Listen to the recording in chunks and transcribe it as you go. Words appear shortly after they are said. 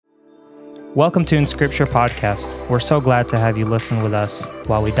Welcome to In Scripture Podcast. We're so glad to have you listen with us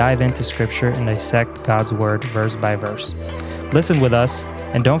while we dive into Scripture and dissect God's Word verse by verse. Listen with us,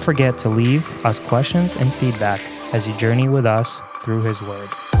 and don't forget to leave us questions and feedback as you journey with us through His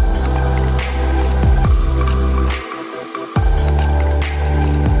Word.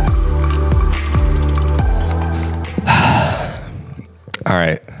 All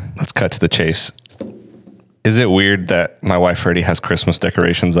right, let's cut to the chase. Is it weird that my wife already has Christmas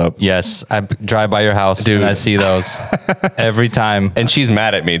decorations up? Yes, I drive by your house and I see those every time. And she's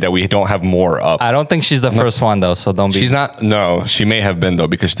mad at me that we don't have more up. I don't think she's the first one though, so don't be. She's not. No, she may have been though,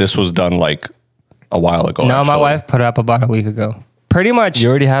 because this was done like a while ago. No, my actually. wife put it up about a week ago. Pretty much You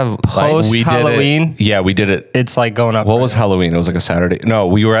already have post We did Halloween. it. Yeah, we did it. It's like going up. What right was now. Halloween? It was like a Saturday. No,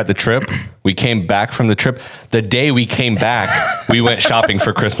 we were at the trip. We came back from the trip. The day we came back, we went shopping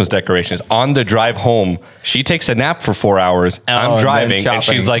for Christmas decorations. On the drive home, she takes a nap for 4 hours. and I'm then driving, and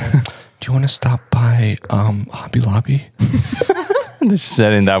shopping. she's like, "Do you want to stop by Hobby Lobby?"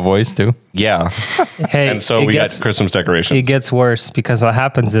 said in that voice too. Yeah. Hey, And so it we gets- got Christmas decorations. It gets worse because what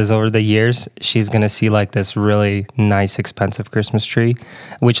happens is over the years, she's going to see like this really nice, expensive Christmas tree,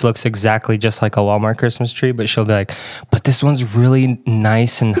 which looks exactly just like a Walmart Christmas tree. But she'll be like, but this one's really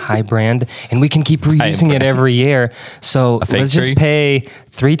nice and high brand, and we can keep reusing it brand. every year. So fake let's tree? just pay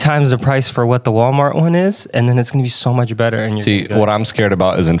 3 times the price for what the Walmart one is, and then it's going to be so much better. And you're See, gonna be what like, I'm scared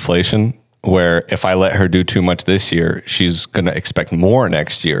about is inflation, where if I let her do too much this year, she's going to expect more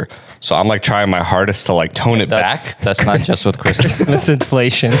next year. So I'm like trying my hardest to like tone it back. That's not just with Christmas. Christmas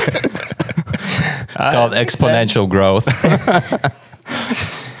inflation. It's called exponential growth.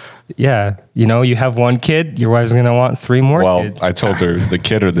 Yeah. You know, you have one kid, your wife's going to want 3 more Well, kids. I told her the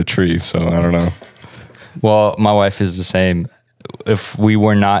kid or the tree, so I don't know. Well, my wife is the same. If we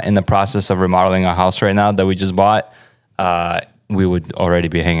were not in the process of remodeling our house right now that we just bought, we would already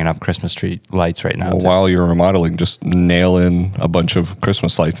be hanging up Christmas tree lights right now. Well, too. while you're remodeling, just nail in a bunch of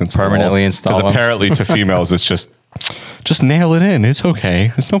Christmas lights and Permanently install Because them. apparently to females, it's just nail it in. It's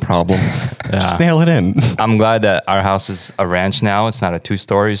okay. It's no problem. Just nail it in. I'm glad that our house is a ranch now. It's not a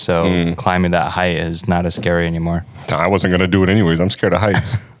 2-story, so climbing that height is not as scary anymore. I wasn't going to do it anyways. I'm scared of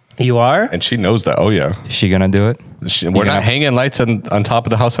heights. You are? And she knows that. Oh, yeah. Is she gonna do it? We're gonna- not hanging lights on top of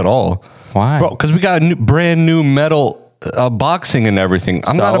the house at all. Why? Bro, because we got brand new metal boxing and everything.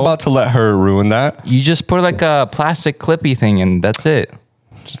 I'm not So? about to let her ruin that. You just put like a plastic clippy thing and that's it.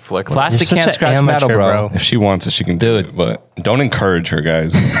 Just flick Plastic You're can't such an scratch metal, amateur, bro. bro. If she wants it, she can do Dude. it. But don't encourage her,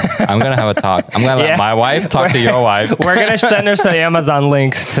 guys. I'm gonna have a talk. I'm gonna Yeah. let my wife talk to your wife. We're going to send her some Amazon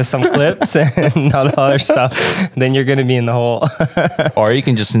links to some clips and all the other stuff. Then you're going to be in the hole. Or you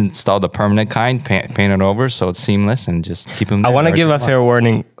can just install the permanent kind, paint it over so it's seamless and just keep them I there. want to give a fair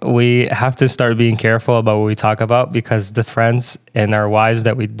warning. We have to start being careful about what we talk about because the friends and our wives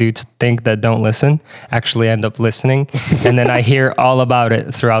that we do think that don't listen actually end up listening. And then I hear all about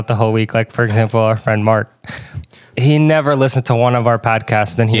it throughout the whole week. Like, for example, our friend Mark. He never listened to one of our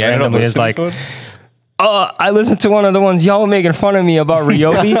podcasts. Then he ended up randomly is listening like, to it? I listened to one of the ones y'all were making fun of me about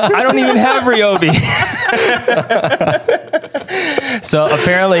Ryobi. I don't even have Ryobi. So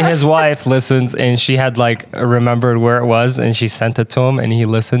apparently his wife listens and she had like remembered where it was and she sent it to him and he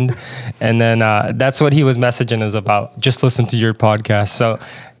listened. And then that's what he was messaging us about. Just listen to your podcast. So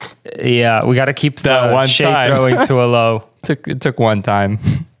yeah, we got to keep That the one shade time. throwing to a low. It took one time.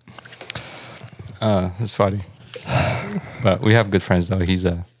 It's funny. But we have good friends though. He's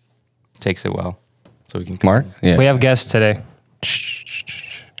takes it well. So we can Mark? Yeah. We have guests today.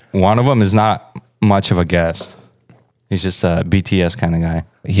 One of them is not much of a guest. He's just a BTS kind of guy.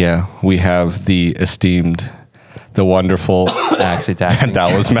 Yeah, we have the esteemed, the wonderful, Max attacking.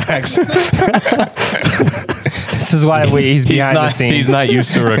 that was Max. This is why he's behind the scenes. He's not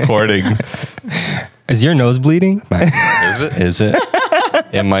used to recording. Is your nose bleeding? Is it? Is it?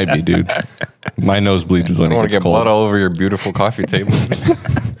 It might be, dude. My nose bleeds when I it want to gets get blood cold. all over your beautiful coffee table.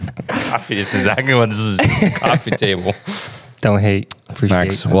 Coffee. It's exactly what this is. Just a coffee table. Don't hate. Appreciate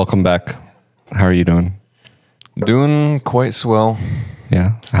Max, it. welcome back. How are you doing? Doing quite swell.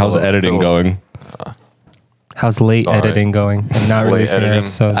 Yeah. How's editing still- going? How's late All right. editing going and not Late releasing your editing.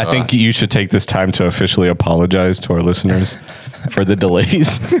 episodes? I think you should take this time to officially apologize to our listeners for the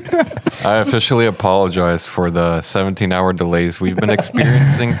delays. I officially apologize for the 17-hour delays we've been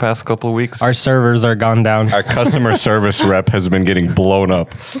experiencing past couple of weeks. Our servers are gone down. Our customer service rep has been getting blown up.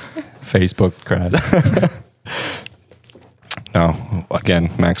 Facebook crash. No, again,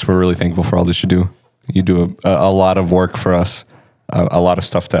 Max, we're really thankful for all that you do. You do a lot of work for us, a lot of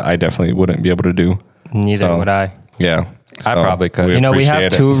stuff that I definitely wouldn't be able to do. Neither So, would I. Yeah. I probably could. we You know, we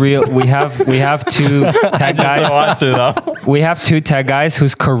have appreciate it. two two tech guys. want to though. We have two tech guys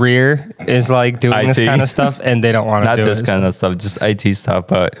whose career is like doing this IT. kind of stuff, and they don't want to Not do this it. kind of stuff, just IT stuff.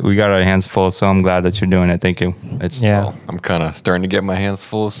 But we got our hands full, so I'm glad that you're doing it. Thank you. It's Yeah. Well, I'm kind of starting to get my hands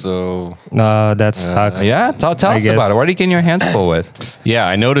full, so No, that sucks. yeah. Tell I us guess. about it. What are you getting your hands full with? Yeah,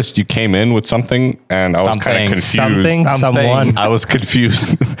 I noticed you came in with something, and I was kind of Something. confused. Someone. I was confused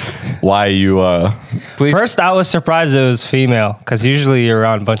why you. Please. First, I was surprised it was female because usually you're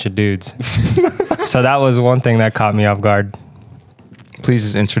around a bunch of dudes. So that was one thing that caught me off guard.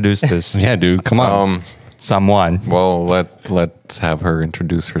 Please introduce this Yeah, dude, come on. someone. well, let's have her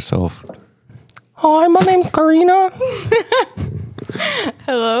introduce herself. Hi, my name's Karina.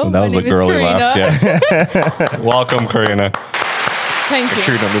 Hello, that was my a name is girly Karina. laugh. Yes. Welcome, Karina. Thank you.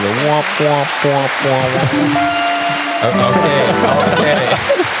 Sure, don't be like, womp, womp, womp, womp, womp. Okay.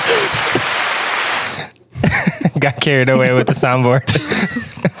 Got carried away with the soundboard.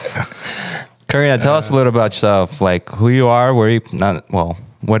 Karina, tell us a little about yourself. Like who you are, where you not well,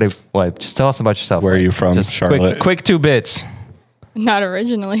 what just tell us about yourself. Where are Like, you from, just Charlotte? Quick 2 bits. Not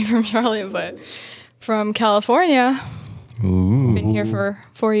originally from Charlotte, but from California. Been here for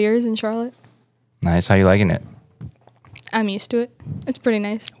 4 years in Charlotte. Nice. How you liking it? I'm used to it. It's pretty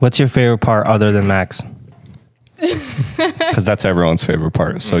nice. What's your favorite part other than Max? Because that's everyone's favorite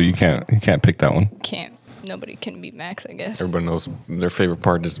part, so you can't pick that one. Nobody can beat Max, I guess. Everybody knows their favorite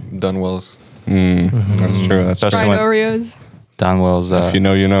part is Dunwell's. That's true. That's Especially Fried when Oreos. Donwell's if you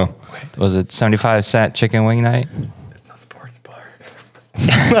know, you know. was it 75-cent chicken wing night? It's a sports bar.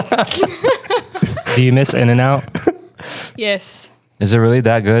 Do you miss In-N-Out? Yes. Is it really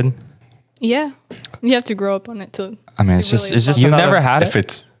that good? Yeah. You have to grow up on it to. I mean, to it's just really love You've it. never had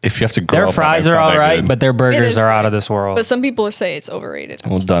it? If you have to grow Their up on fries it, are it's not all that right, good. but their burgers is are out good. of this world. But some people say it's overrated.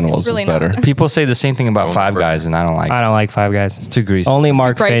 Well, It's Dunwell's is really better. not. People say the same thing about Five Guys, and I don't like. I don't like Five Guys. It's too greasy. Only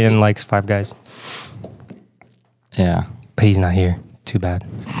Mark pricey. Faden likes Five Guys, Yeah. but he's not here. Too bad.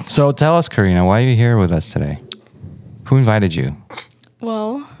 So tell us, Karina, why are you here with us today? Who invited you?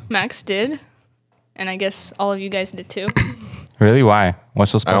 Well, Max did. And I guess all of you guys did too. Really? Why?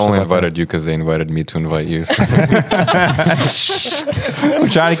 What's so I special? only about that? invited you because they invited me to invite you. So. We're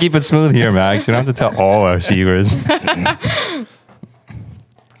trying to keep it smooth here, Max. You don't have to tell all our secrets.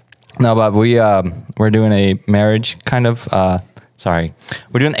 No, but we're doing a marriage kind of. Sorry,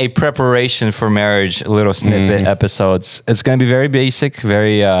 we're doing a preparation for marriage little snippet episodes. It's going to be very basic,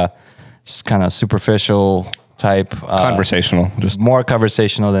 very kind of superficial type. Conversational, just More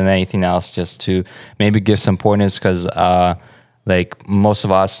conversational than anything else, just to maybe give some pointers because like most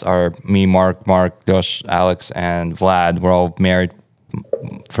of us are me, Mark, Josh, Alex, and Vlad. We're all married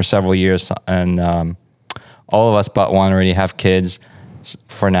for several years, and all of us but one already have kids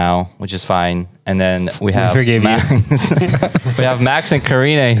for now, which is fine. And then we have forgive you. Max. We have Max and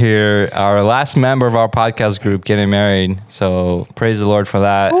Karina here, our last member of our podcast group, getting married. So praise the Lord for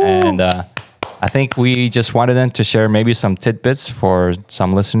that. And I think we just wanted them to share maybe some tidbits for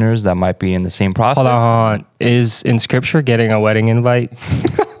some listeners that might be in the same process. Hold on. Is in scripture getting a wedding invite?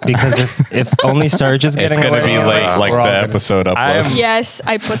 Because if only Sturge is getting it's a gonna wedding be late, invite, like we're all the gonna- episode uploads. Yes,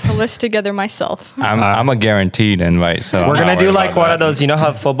 I put the list together myself. I'm a guaranteed invite. So We're I'm gonna not do worried like about one that. of those. You know how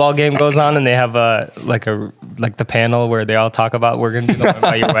a football game goes on and they have like the panel where they all talk about. We're gonna do the one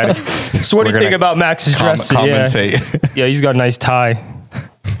about your wedding. So what do you We're think gonna about Max's dress? Yeah. Commentate. Yeah, he's got a nice tie.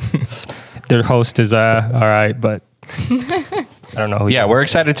 Their host is all right, but I don't know. Who Yeah, we're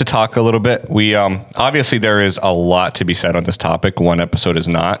excited to talk a little bit. We obviously there is a lot to be said on this topic. One episode is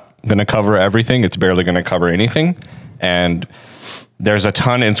not going to cover everything. It's barely going to cover anything. And there's a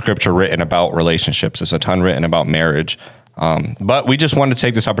ton in scripture written about relationships. There's a ton written about marriage. But we just want to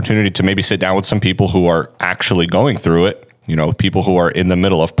take this opportunity to maybe sit down with some people who are actually going through it, you know, people who are in the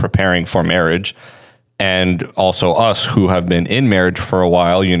middle of preparing for marriage, and also us who have been in marriage for a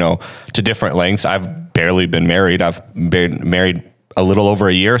while, you know, to different lengths. I've barely been married. I've been married a little over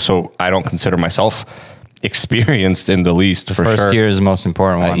a year, so I don't consider myself experienced in the least. For First sure. year is the most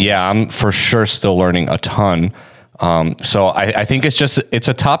important one. Yeah, I'm for sure still learning a ton. So I think it's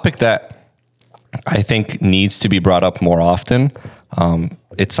a topic that I think needs to be brought up more often.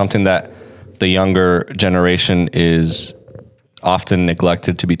 It's something that the younger generation is often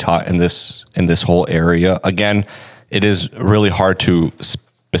neglected to be taught in this whole area. Again, it is really hard to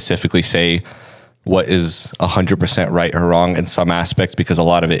specifically say what is 100% right or wrong in some aspects because a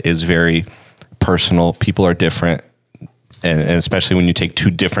lot of it is very personal. People are different, and especially when you take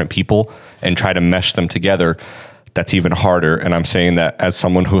two different people and try to mesh them together, that's even harder. And I'm saying that as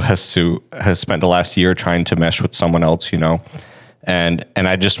someone who has spent the last year trying to mesh with someone else, you know, and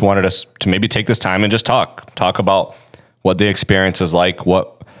I just wanted us to maybe take this time and just talk about what the experience is like,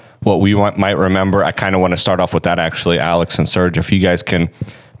 what might remember. I kind of want to start off with that, actually, Alex and Serge. If you guys can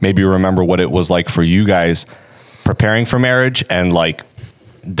maybe remember what it was like for you guys preparing for marriage and like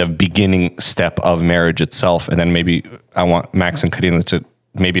the beginning step of marriage itself. And then maybe I want Max and Karina to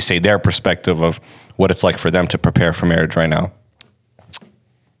maybe say their perspective of what it's like for them to prepare for marriage right now.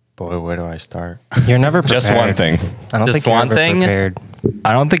 Boy, where do I start? You're never prepared. Just one thing. I don't Just think you're one ever thing? prepared.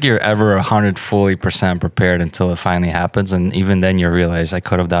 I don't think you're ever 100% prepared until it finally happens. And even then you realize I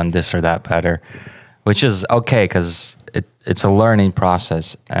could have done this or that better, which is okay because it's a learning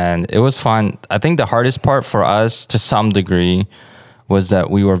process. And it was fun. I think the hardest part for us to some degree was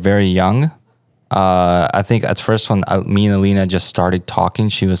that we were very young. I think at first when me and Alina just started talking,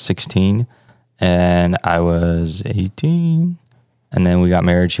 she was 16 and I was 18. And then we got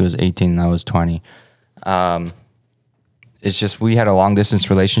married. She was 18 and I was 20. It's just we had a long distance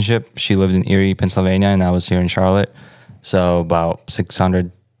relationship. She lived in Erie, Pennsylvania, and I was here in Charlotte. So about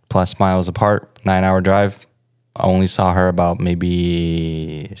 600 plus miles apart, 9-hour drive. I only saw her about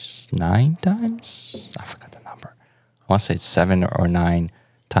maybe 9 times. I forgot the number. I want to say it's 7 or 9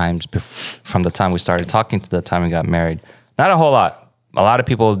 times from the time we started talking to the time we got married. Not a whole lot. A lot of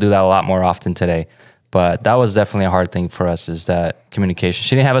people do that a lot more often today. But that was definitely a hard thing for us, is that communication.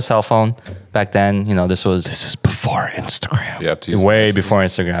 She didn't have a cell phone back then. You know, this is Before Instagram. You have to use way before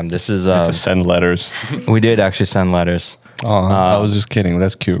Instagram. This is To send letters. we did actually send letters. Oh, I was just kidding.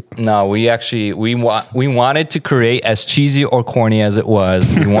 That's cute. No, we actually we wanted to create, as cheesy or corny as it was,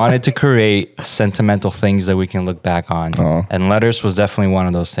 we wanted to create sentimental things that we can look back on. Oh. And letters was definitely one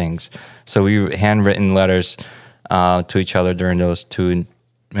of those things. So we handwritten letters to each other during those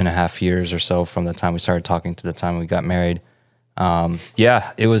 2.5 years or so from the time we started talking to the time we got married.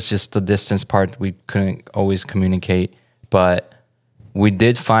 Yeah, it was just the distance part. We couldn't always communicate, but we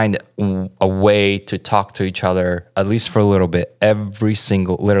did find a way to talk to each other, at least for a little bit,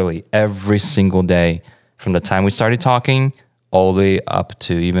 literally every single day from the time we started talking all the way up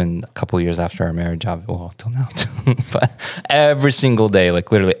to even a couple of years after our marriage, well, till now too. But every single day, like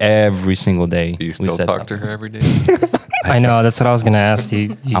literally every single day. Do you we still said talk to something. her every day? I know, that's what I was going to ask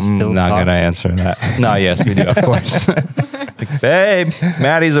you. I'm still not talk? going to answer that. No, yes, we do, of course. Like, babe,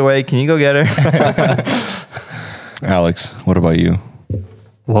 Maddie's awake. Can you go get her? Alex, what about you?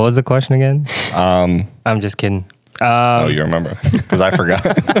 What was the question again? I'm just kidding. Oh, you remember? Because I forgot.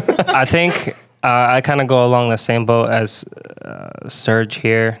 I think I kind of go along the same boat as Serge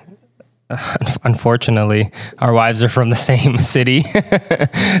here. Unfortunately, our wives are from the same city,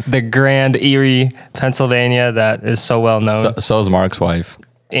 the Grand Erie, Pennsylvania, that is so well known. So is Mark's wife.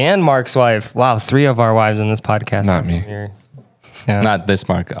 And Mark's wife. Wow, 3 of our wives in this podcast. Not me. Yeah. Not this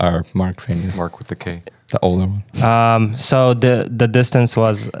Mark, our Mark Finney, Mark with the K. the older one. So the distance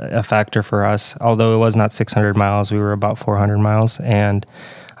was a factor for us. Although it was not 600 miles, we were about 400 miles. And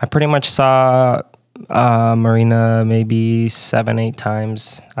I pretty much saw Marina maybe 7-8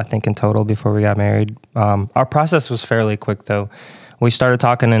 times, I think, in total before we got married. Our process was fairly quick, though. We started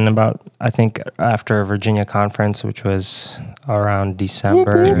talking in about, I think, after a Virginia conference, which was around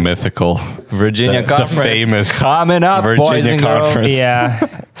December. The mythical Virginia the conference. famous Coming up, boys Virginia and girls. conference.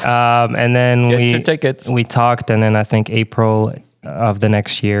 Yeah. And then Get your tickets. we talked, and then I think April of the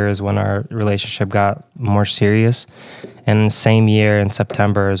next year is when our relationship got more serious. And the same year in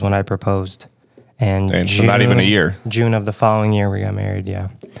September is when I proposed. And So not even a year. June of the following year, we got married, yeah.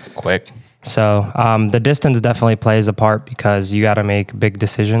 Quick. So the distance definitely plays a part because you got to make big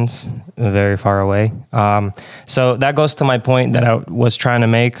decisions very far away. So that goes to my point that I was trying to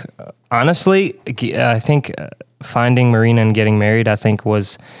make. Honestly, I think finding Marina and getting married, I think,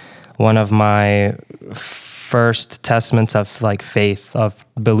 was one of my first testaments of like faith, of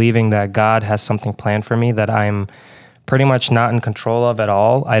believing that God has something planned for me that I'm pretty much not in control of at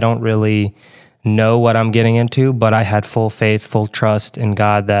all. I don't really know what I'm getting into, but I had full faith, full trust in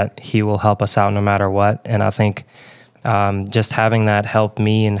God that He will help us out no matter what. And I think just having that helped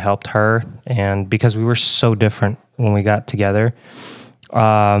me and helped her. And because we were so different when we got together,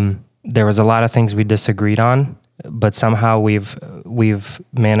 there was a lot of things we disagreed on, but somehow we've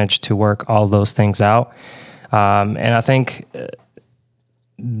managed to work all those things out. And I think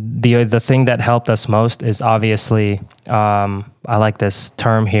the thing that helped us most is obviously, I like this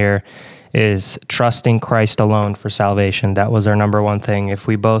term here, is trusting Christ alone for salvation. That was our number one thing. If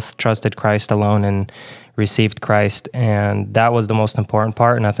we both trusted Christ alone and received Christ, and that was the most important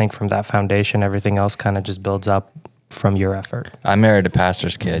part. And I think from that foundation, everything else kind of just builds up from your effort. I married a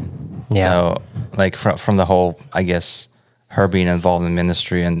pastor's kid. Yeah. So like from the whole, I guess, her being involved in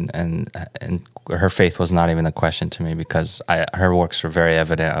ministry and her faith was not even a question to me because her works were very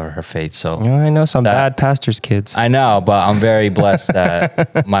evident of her faith. So I know some That- bad pastors' kids. I know, but I'm very blessed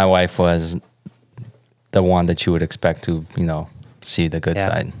that my wife was the one that you would expect to, see the good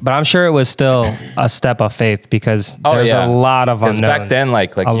side. But I'm sure it was still a step of faith because there's a lot of 'Cause unknowns. back then,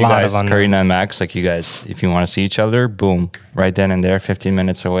 like A you lot guys, of unknowns. Karina and Max, like you guys, if you want to see each other, boom, right then and there, 15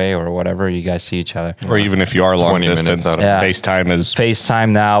 minutes away or whatever, you guys see each other. Or even if you are long 20 minutes distance, out of- Yeah. FaceTime is FaceTime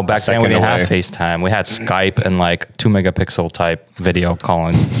now. Back then we second didn't away. have FaceTime. We had Skype and like 2 megapixel type video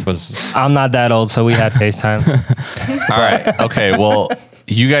calling. It was I'm not that old, so we had FaceTime. all right. Okay, well,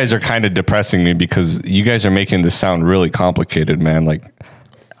 you guys are kind of depressing me because you guys are making this sound really complicated, man. Like,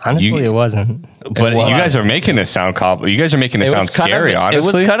 Honestly, it wasn't. but you guys are making it sound you guys are making it sound scary. Honestly,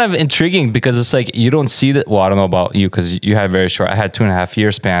 it was kind of intriguing because it's like you don't see that. Well, I don't know about you because you had very short. I had 2.5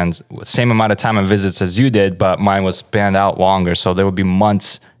 year spans, same amount of time and visits as you did, but mine was spanned out longer. So there would be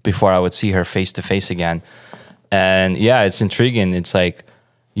months before I would see her face to face again. And yeah, it's intriguing. It's like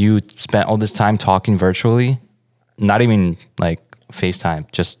you spent all this time talking virtually, not even like FaceTime,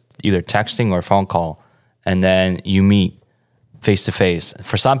 just either texting or phone call, and then you meet face to face.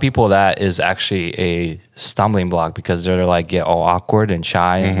 For some people, that is actually a stumbling block because they're like get all awkward and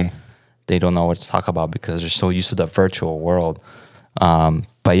shy, and they don't know what to talk about because they're so used to the virtual world.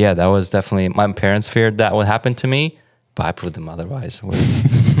 But yeah, that was definitely my parents feared that would happen to me, but I proved them otherwise.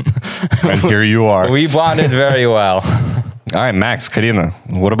 and here you are. We bonded very well. All right, Max, Karina,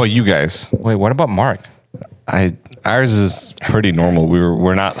 what about you guys? Wait, what about Mark? Ours is pretty normal.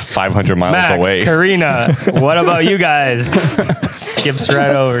 We're not 500 miles Max, away. Karina, what about you guys? Skips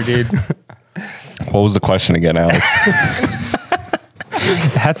right over, dude. What was the question again, Alex?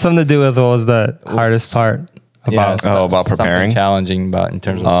 It had something to do with what was the hardest part about Yeah, about something preparing? challenging about in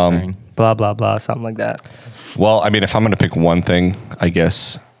terms of preparing. blah, blah, blah, something like that. Well, I mean, if I'm going to pick one thing, I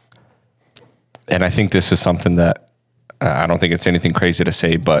guess, and I think this is something that I don't think it's anything crazy to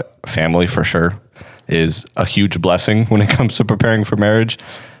say, but family for sure is a huge blessing when it comes to preparing for marriage.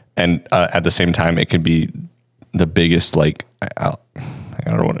 And at the same time, it can be the biggest, like, I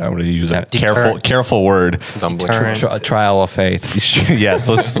don't know what I want to use a careful word. Stumbling. Deterrent. A trial of faith. Yes,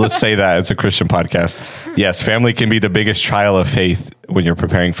 let's say that it's a Christian podcast. Yes, family can be the biggest trial of faith when you're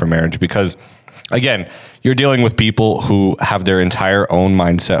preparing for marriage because, again, you're dealing with people who have their entire own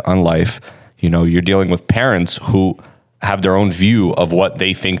mindset on life. You're dealing with parents who have their own view of what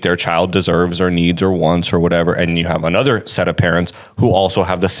they think their child deserves or needs or wants or whatever, and you have another set of parents who also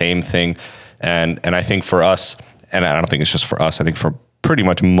have the same thing. And I think for us, and I don't think it's just for us, I think for pretty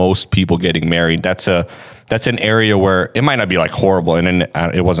much most people getting married, that's an area where it might not be like horrible, and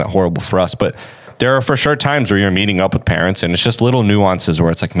it wasn't horrible for us, but there are for sure times where you're meeting up with parents and it's just little nuances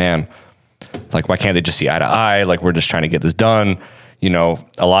where it's like, man, like, why can't they just see eye to eye? Like, we're just trying to get this done.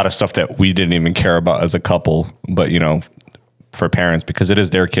 A lot of stuff that we didn't even care about as a couple, but, for parents, because it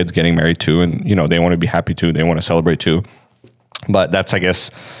is their kids getting married too. And, they want to be happy too. They want to celebrate too. But that's, I guess,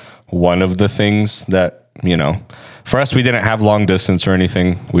 one of the things that, for us, we didn't have long distance or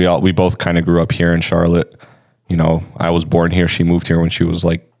anything. We both kind of grew up here in Charlotte. I was born here. She moved here when she was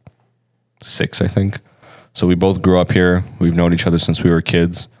like 6, I think. So we both grew up here. We've known each other since we were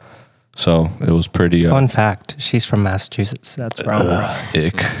kids. So it was pretty... Fun fact, she's from Massachusetts. That's where I'm from.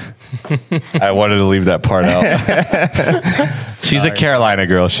 Ick. I wanted to leave that part out. She's a Carolina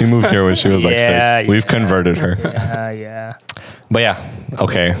girl. She moved here when she was like 6. We've converted her. Yeah. But yeah,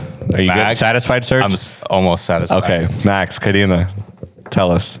 okay. Are you good? Max, Satisfied, Serge? I'm almost satisfied. Okay, Max, Karina,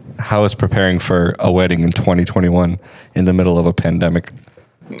 tell us, how is preparing for a wedding in 2021 in the middle of a pandemic?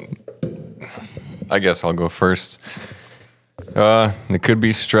 I guess I'll go first. It could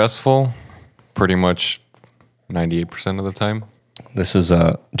be stressful pretty much 98% of the time. This is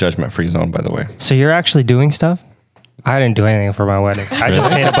a judgment-free zone, by the way. So you're actually doing stuff? I didn't do anything for my wedding. I just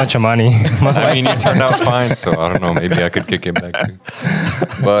paid a bunch of money. I mean, it turned out fine, so I don't know. Maybe I could kick it back too.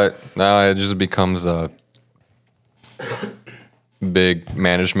 But now it just becomes a big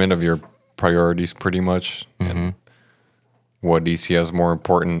management of your priorities pretty much. And what do you see as more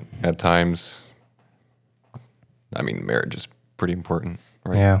important at times? I mean, marriage is pretty important,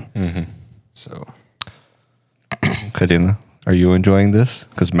 right? Yeah. So Karina, are you enjoying this?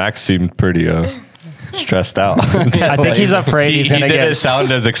 Because Max seemed pretty stressed out. I think he's afraid he's he gonna didn't get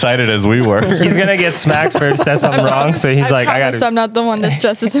sound as excited as we were. he's gonna get smacked for said something wrong. So he's like, I promise gotta. I'm not the one that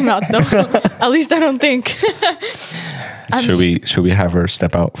stresses him out, though. At least I don't think. Should we have her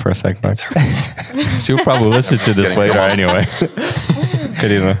step out for a sec, Max? She'll probably listen to this later anyway.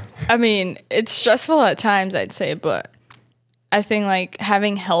 Karina. I mean, it's stressful at times, I'd say, but I think like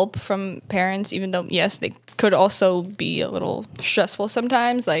having help from parents, even though yes, they could also be a little stressful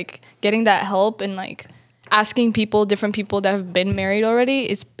sometimes. Like getting that help and like asking different people that have been married already,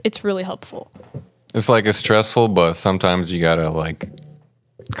 it's really helpful. It's like it's stressful, but sometimes you gotta like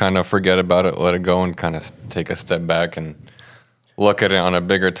kind of forget about it, let it go, and kind of take a step back and look at it on a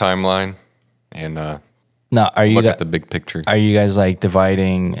bigger timeline and Now, look at the big picture. Are you guys like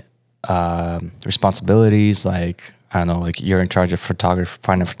dividing responsibilities? Like, I don't know, like you're in charge of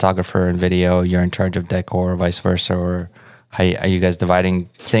finding a photographer and video, you're in charge of decor, or vice versa, or are you guys dividing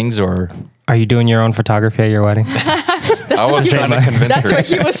things, or? Are you doing your own photography at your wedding? I was trying to convince That's her. what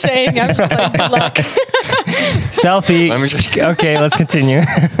he was saying. I'm just like, good luck. Selfie. Let me just- Okay, let's continue.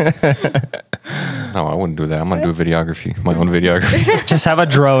 No, I wouldn't do that. I'm gonna do videography, my own videography. Just have a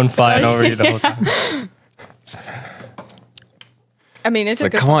drone flying over you the whole time. I mean, it It's took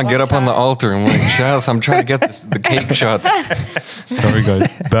like, us come a on, long get up on the time. altar. I'm like, Chaz, I'm trying to get the cake shots. Sorry guys,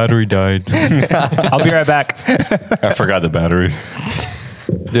 battery died. I'll be right back. I forgot the battery.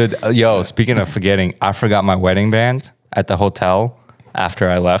 Dude, yo, speaking of forgetting, I forgot my wedding band at the hotel after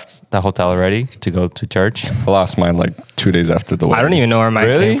I left the hotel already to go to church. I lost mine like 2 days after the wedding. I don't even know where mine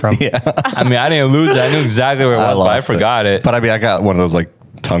Really? came from. I mean, I didn't lose it. I knew exactly where it was, but I lost forgot it. But I mean, I got one of those like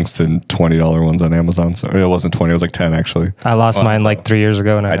tungsten $20 ones on Amazon. So it wasn't 20, it was like 10 actually. I lost mine like 3 years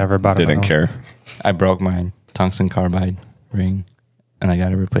ago and I never bought it. Didn't care. I broke my tungsten carbide ring, and I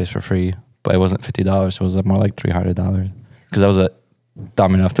got it replaced for free. But it wasn't $50; it was more like $300 because I was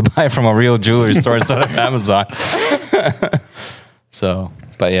dumb enough to buy it from a real jewelry store instead of Amazon. So,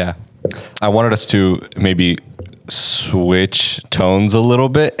 but yeah, I wanted us to maybe switch tones a little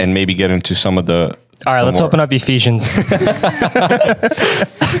bit and maybe get into some of the. All right, let's more- open up Ephesians.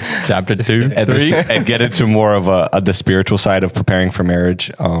 chapter 2, and, 3. and get into more of the spiritual side of preparing for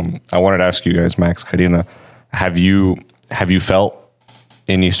marriage. I wanted to ask you guys, Max, Karina, have you felt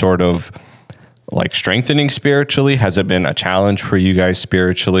any sort of like strengthening spiritually? Has it been a challenge for you guys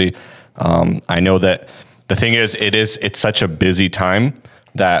spiritually? I know that the thing is, it's such a busy time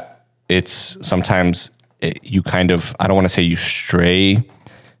that it's sometimes you kind of, I don't want to say you stray,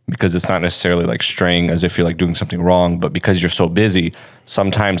 because it's not necessarily like straying as if you're like doing something wrong, but because you're so busy,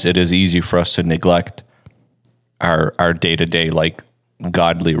 sometimes it is easy for us to neglect our day-to-day like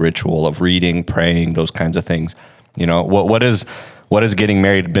godly ritual of reading, praying, those kinds of things. You know, what is getting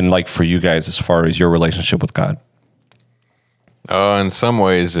married been like for you guys as far as your relationship with God? In some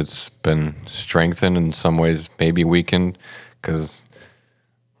ways, it's been strengthened. In some ways, maybe weakened. Because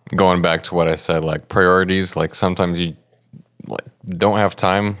going back to what I said, like priorities, like sometimes you like don't have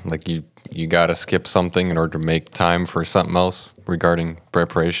time. Like you got to skip something in order to make time for something else regarding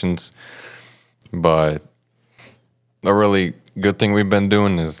preparations. But a really good thing we've been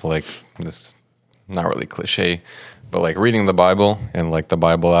doing is like this, not really cliche, but like reading the Bible, and like the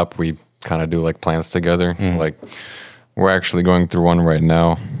Bible app, we kind of do like plans together. Like we're actually going through one right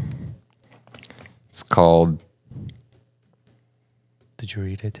now. It's called, Did you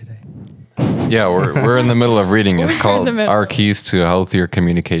read it today? yeah, we're in the middle of reading it. It's We're in called the middle. Our Keys to a Healthier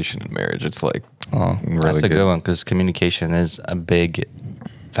Communication in Marriage. It's like really That's a good. good one because communication is a big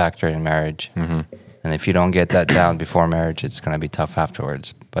factor in marriage. And if you don't get that down before marriage, it's going to be tough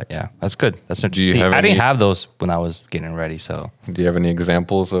afterwards. But yeah, that's good. That's you interesting. have I didn't any- have those when I was getting ready. So Do you have any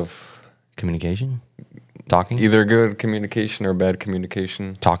examples of communication, talking, either good communication or bad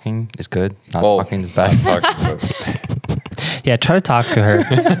communication? talking is good. Not Well, talking is bad. Talking about- Yeah, try to talk to her.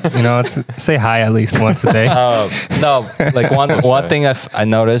 Say hi at least once a day. No, like one thing I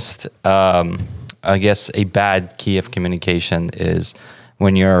noticed, I guess a bad key of communication is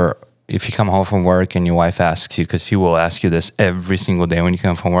when if you come home from work and your wife asks you, because she will ask you this every single day when you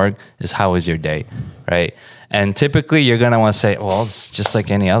come from work, is how was your day, right? And typically you're going to want to say, well, it's just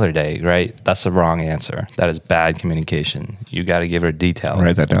like any other day, right? That's the wrong answer. That is bad communication. You got to give her detail.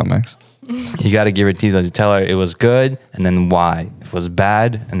 Write that down, Max. You got to give her details. You tell her it was good and then why. If it was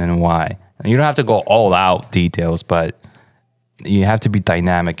bad and then why. And you don't have to go all out details, but you have to be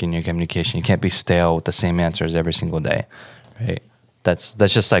dynamic in your communication. You can't be stale with the same answers every single day, right? That's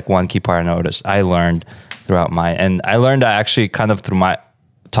just like one key part I noticed. I learned throughout and I learned that actually kind of through my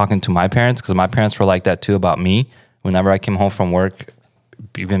talking to my parents, because my parents were like that too about me. Whenever I came home from work,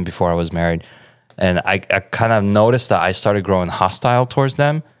 even before I was married, and I kind of noticed that I started growing hostile towards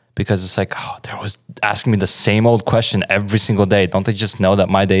them. Because it's like, oh, they was asking me the same old question every single day. Don't they just know that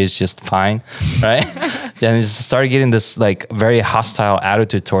my day is just fine, right? Then it just started getting this like very hostile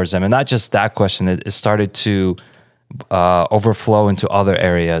attitude towards them. And not just that question, it started to overflow into other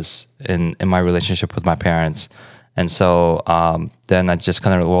areas in my relationship with my parents. And so then I just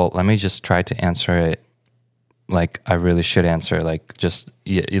kind of, well, let me just try to answer it like I really should answer, like just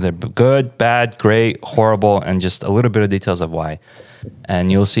either good, bad, great, horrible, and just a little bit of details of why.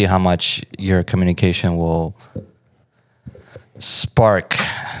 And you'll see how much your communication will spark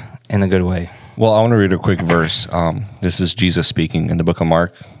in a good way. Well, I want to read a quick verse. This is Jesus speaking in the book of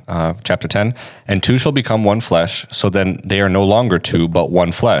Mark, chapter 10. And two shall become one flesh, so then they are no longer two, but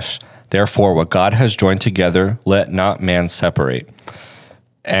one flesh. Therefore, what God has joined together, let not man separate.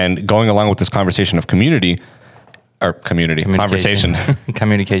 And going along with this conversation of conversation,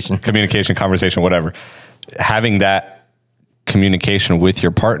 whatever. Having that communication with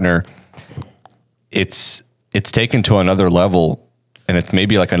your partner, it's taken to another level. And it's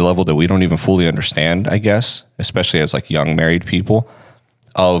maybe like a level that we don't even fully understand, I guess, especially as like young married people,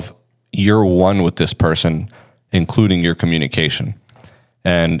 of you're one with this person, including your communication.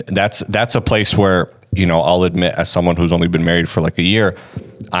 And that's a place where, you know, I'll admit, as someone who's only been married for like a year,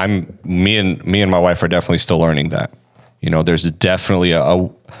 me and my wife are definitely still learning that. You know, there's definitely a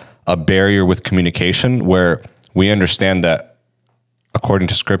barrier with communication where we understand that according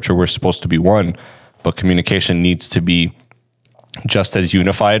to scripture, we're supposed to be one, but communication needs to be just as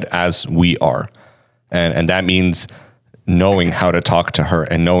unified as we are. And that means knowing how to talk to her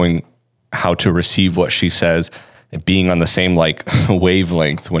and knowing how to receive what she says, and being on the same like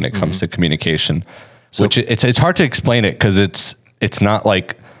wavelength when it comes to communication, which it's hard to explain it because it's not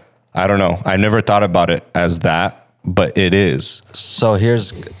like, I don't know. I never thought about it as that, but it is. So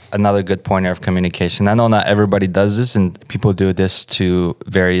here's another good pointer of communication. I know not everybody does this, and people do this to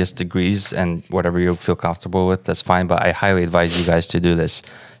various degrees, and whatever you feel comfortable with, that's fine. But I highly advise you guys to do this.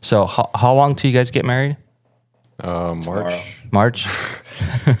 So how long till you guys get married? March?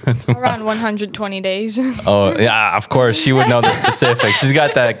 Around 120 days. Oh, yeah, of course. She would know the specifics. She's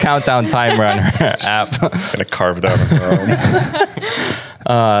got that countdown timer on her app. Gonna carve that on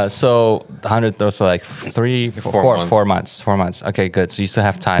her own. So 100, so like 4 months. 4 months. Okay, good. So you still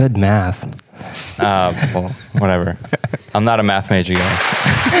have time. Good math. Well, whatever. I'm not a math major, guy.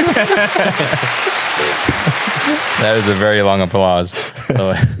 That was a very long applause.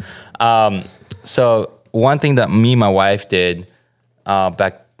 So one thing that me and my wife did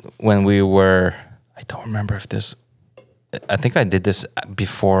back when we were, I don't remember if this, I think I did this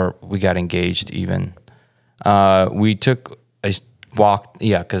before we got engaged even. We took a walk,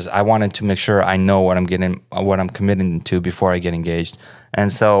 because I wanted to make sure I know what I'm committing to before I get engaged. And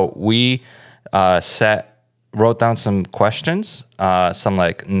so we wrote down some questions, some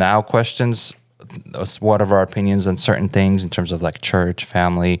like now questions. What are our opinions on certain things in terms of like church,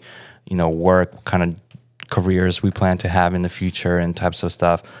 family, work, kind of careers we plan to have in the future and types of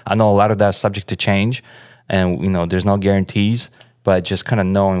stuff. I know a lot of that is subject to change, and there's no guarantees, but just kind of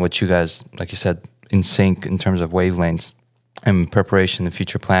knowing what you guys, like you said, in sync in terms of wavelengths and preparation and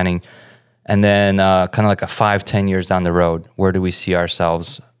future planning. And then kind of like a 5-10 years down the road, where do we see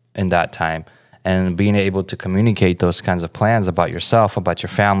ourselves in that time? And being able to communicate those kinds of plans about yourself, about your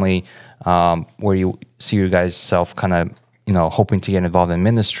family, where you see your guys' self kind of, hoping to get involved in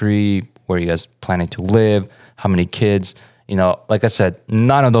ministry, where you guys planning to live, how many kids, like I said,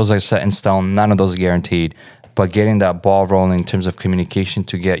 none of those are set in stone, none of those are guaranteed, but getting that ball rolling in terms of communication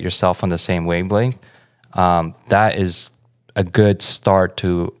to get yourself on the same wavelength, that is a good start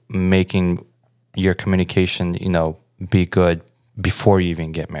to making your communication, be good before you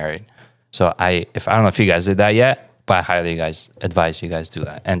even get married. So I don't know if you guys did that yet, but I highly advise you guys do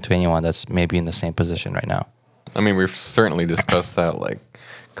that. And to anyone that's maybe in the same position right now. I mean, we've certainly discussed that, like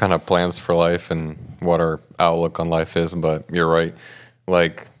kind of plans for life and what our outlook on life is. But you're right.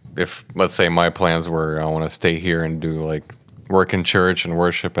 Like if, let's say my plans were, I want to stay here and do like work in church and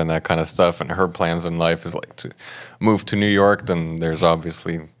worship and that kind of stuff. And her plans in life is like to move to New York. Then there's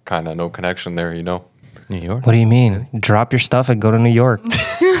obviously kind of no connection there, New York? What do you mean? Drop your stuff and go to New York.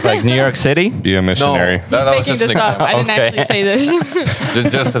 Like New York City? Be a missionary. No, that was Making just an this up. example. I didn't actually say this.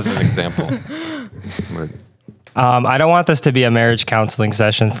 just as an example. But I don't want this to be a marriage counseling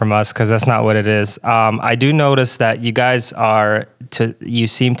session from us because that's not what it is. I do notice that you guys you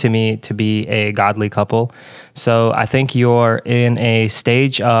seem to me to be a godly couple. So I think you're in a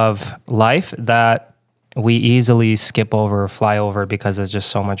stage of life that we easily skip over or fly over because there's just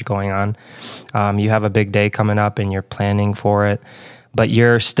so much going on. You have a big day coming up and you're planning for it, but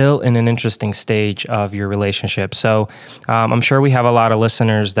you're still in an interesting stage of your relationship. So I'm sure we have a lot of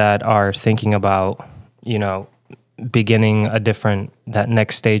listeners that are thinking about, beginning that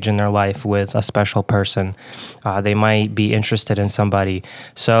next stage in their life with a special person. They might be interested in somebody.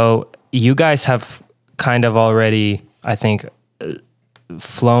 So you guys have kind of already, I think,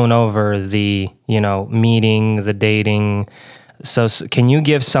 flown over the, meeting, the dating, So can you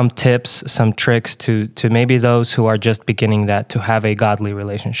give some tips, some tricks to maybe those who are just beginning that to have a godly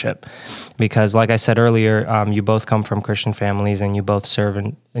relationship? Because like I said earlier, you both come from Christian families and you both serve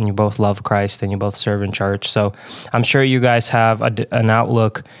and you both love Christ and you both serve in church. So I'm sure you guys have an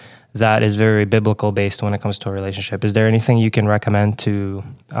outlook that is very biblical based when it comes to a relationship. Is there anything you can recommend to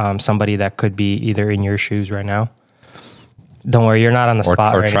somebody that could be either in your shoes right now? Don't worry, you're not on the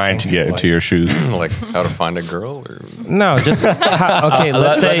spot. Or trying to get into your shoes. Like how to find a girl? Or No, just okay.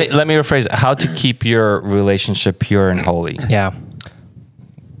 Let's say let me rephrase it. How to keep your relationship pure and holy. yeah.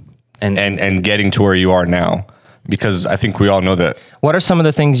 And getting to where you are now. Because I think we all know that. What are some of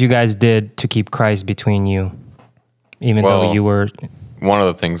the things you guys did to keep Christ between you, even though Well, you were? one of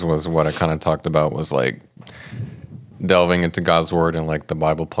the things was what I kind of talked about was like delving into God's word and like the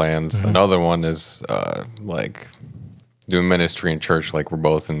Bible plans. Another one is like doing ministry in church. Like we're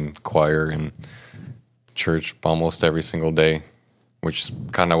both in choir and church almost every single day, which is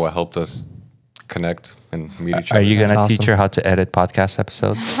kind of what helped us connect and meet each Are other. you going to That's teach awesome. her how to edit podcast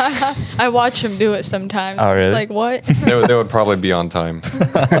episodes? I watch him do it sometimes. Oh, I'm just really? like, what? They would probably be on time. Put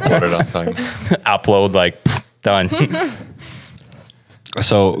it on time. Upload, like, done.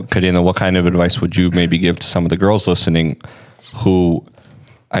 So, Karina, what kind of advice would you maybe give to some of the girls listening who,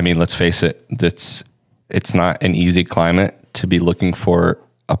 I mean, let's face it, it's not an easy climate to be looking for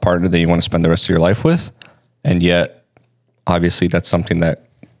a partner that you want to spend the rest of your life with. And yet, obviously, that's something that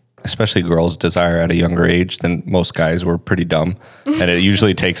especially girls desire at a younger age than most guys. We're pretty dumb. And it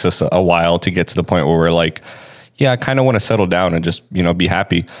usually takes us a while to get to the point where we're like, yeah, I kind of want to settle down and just, be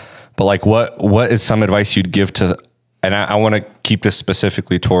happy. But like, what is some advice you'd give to, and I want to keep this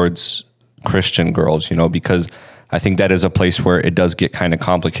specifically towards Christian girls, because I think that is a place where it does get kind of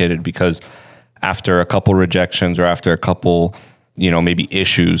complicated, because after a couple rejections or after a couple, maybe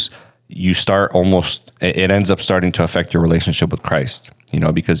issues, you start it ends up starting to affect your relationship with Christ,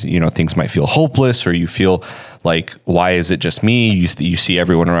 because, things might feel hopeless, or you feel like, why is it just me? You see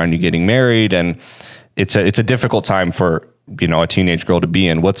everyone around you getting married, and it's a difficult time for, a teenage girl to be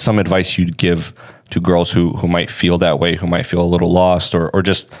in. What's some advice you'd give to girls who might feel that way, who might feel a little lost, or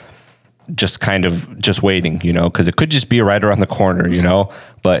just kind of just waiting, because it could just be right around the corner,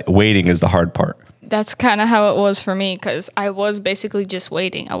 but waiting is the hard part. That's kind of how it was for me, because I was basically just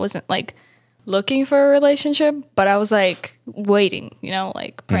waiting. I wasn't like looking for a relationship, but I was like waiting,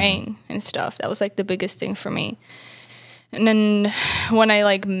 like praying and stuff. That was like the biggest thing for me. And then when I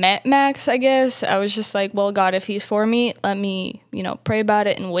like met Max, I guess, I was just like, well, God, if he's for me, let me, pray about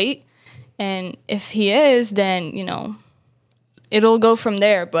it and wait. And if he is, then, it'll go from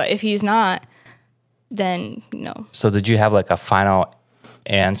there. But if he's not, then, So did you have like a final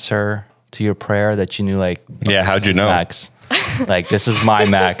answer to your prayer that you knew, like, Yeah, how'd you this is know? Max. Like, this is my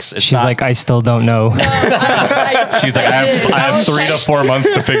Max. It's She's not- like, I still don't know. She's like, I have 3 to 4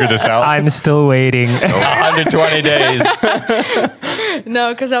 months to figure this out. I'm still waiting. 120 days.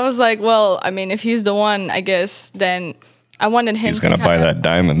 No, because I was like, well, I mean, if he's the one, I guess, then I wanted him He's to going to buy kinda- that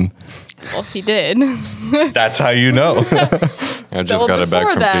diamond. Well, he did. That's how you know. I just Well, got it back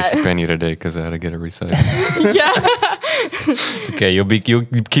before from that- JCPenney today because I had to get it resized. Yeah. It's okay. You'll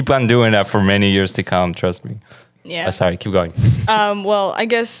keep on doing that for many years to come. Trust me. Yeah. Sorry. Keep going. Well, I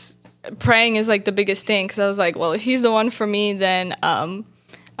guess praying is like the biggest thing, because I was like, well, if he's the one for me, then I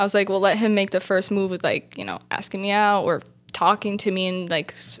was like, well, let him make the first move with like, asking me out or talking to me and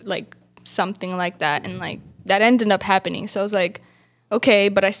like something like that. And like that ended up happening. So I was like, okay,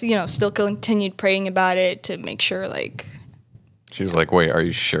 but I still continued praying about it to make sure like. She's like, wait, are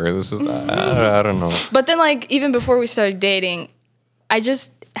you sure this is? I don't know. But then like even before we started dating, I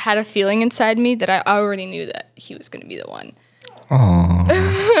just had a feeling inside me that I already knew that he was going to be the one.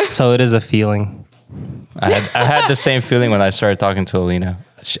 So it is a feeling. I had the same feeling when I started talking to Alina.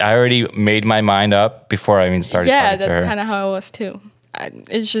 I already made my mind up before I even started Yeah, talking to her. that's kind of how I was too.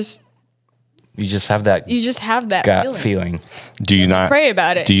 It's just You just have that you just have that gut feeling. Do you not Pray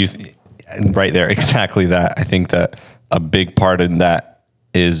about it. Do you right there, exactly that. I think that a big part in that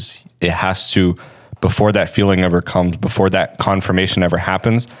is it has to, before that feeling ever comes, before that confirmation ever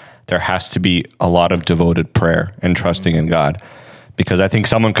happens, there has to be a lot of devoted prayer and trusting in God. Because I think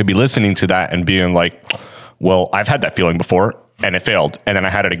someone could be listening to that and being like, well, I've had that feeling before and it failed. And then I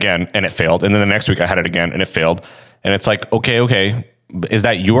had it again and it failed. And then the next week I had it again and it failed. And it's like, okay. Is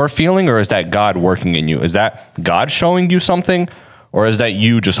that your feeling, or is that God working in you? Is that God showing you something, or is that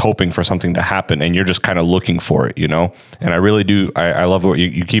you just hoping for something to happen and you're just kind of looking for it, And I really do. I love what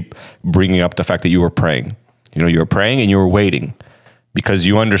you keep bringing up, the fact that you were praying. You were praying and you were waiting because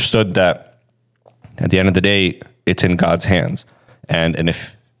you understood that at the end of the day, it's in God's hands. And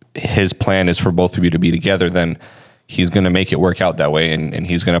if his plan is for both of you to be together, then he's going to make it work out that way, and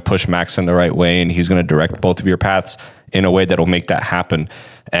he's going to push Max in the right way, and he's going to direct both of your paths in a way that'll make that happen.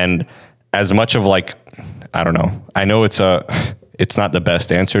 And as much of like, I don't know, I know it's not the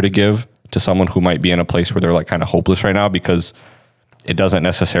best answer to give to someone who might be in a place where they're like kind of hopeless right now, because it doesn't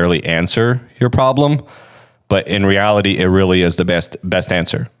necessarily answer your problem, but in reality, it really is the best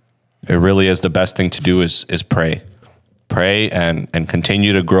answer. It really is the best thing to do is pray and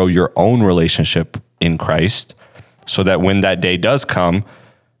continue to grow your own relationship in Christ, so that when that day does come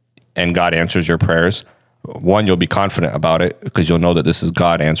and God answers your prayers, one, you'll be confident about it because you'll know that this is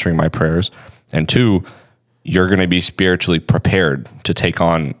God answering my prayers. And two, you're going to be spiritually prepared to take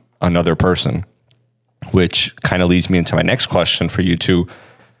on another person, which kind of leads me into my next question for you two.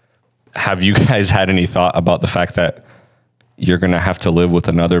 Have you guys had any thought about the fact that you're going to have to live with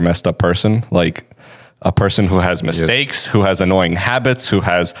another messed up person? Like a person who has mistakes, who has annoying habits, who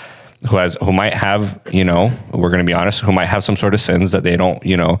might have, we're going to be honest, who might have some sort of sins that they don't,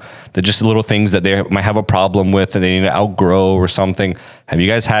 they're just little things that they might have a problem with and they need to outgrow or something. Have you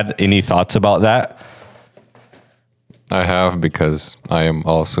guys had any thoughts about that? I have, because I am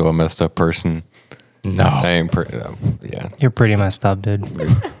also a messed up person. No. I am, yeah. You're pretty messed up, dude.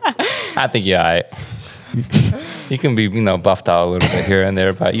 I think you're all right. You can be, buffed out a little bit here and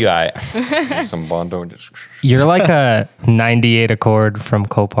there, but you're all right. Some Bondo. Just You're like a 98 Accord from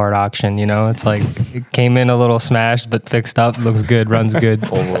Copart auction, It's like it came in a little smashed, but fixed up, looks good, runs good.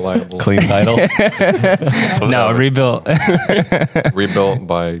 old reliable. Clean title? No, rebuilt. Rebuilt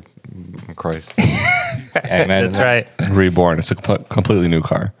by Christ. Amen. That's right. Reborn. It's a completely new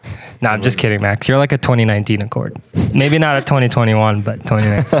car. No, I'm just kidding, Max. You're like a 2019 Accord. Maybe not a 2021, but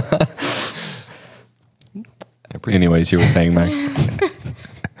 2019. Anyways, you were saying, Max.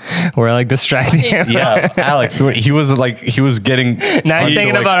 We're like distracting him. Yeah, Alex, he was getting. Now he's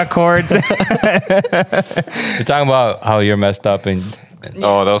thinking about Accords. You're talking about how you're messed up and.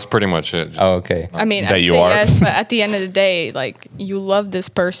 Oh, that was pretty much it. Oh, okay. I mean, That I you say are. yes, but at the end of the day, like, you love this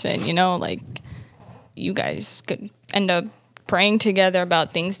person, like, you guys could end up praying together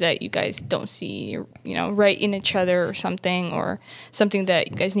about things that you guys don't see, right in each other or something that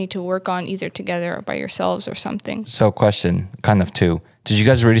you guys need to work on either together or by yourselves or something. So, question, kind of two. Did you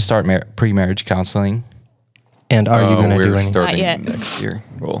guys already start pre-marriage counseling? And are you going to do We're anything? starting Not yet. next year.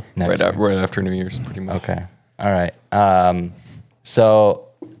 Well, Next right, year. right after New Year's, pretty much. Okay. All right. So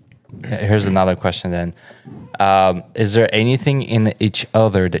here's another question then. Is there anything in each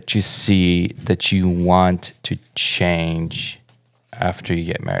other that you see that you want to change after you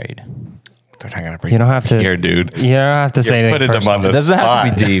get married? They're not gonna bring You don't have to. here, dude. You don't have to say anything. Putting them personal. on the It doesn't spot.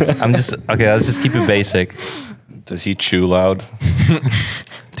 have to be deep. Let's just keep it basic. Does he chew loud?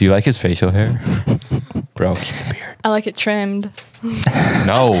 Do you like his facial hair? Bro, keep the beard. I like it trimmed.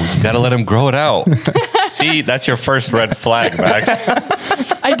 No, you gotta let him grow it out. See, that's your first red flag, Max.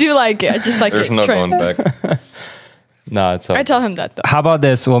 I do like it. I just like There's it no trimmed. going back. No, it's okay. I tell him that though. How about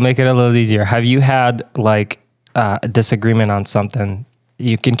this? We'll make it a little easier. Have you had like a disagreement on something?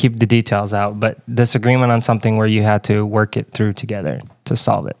 You can keep the details out, but disagreement on something where you had to work it through together to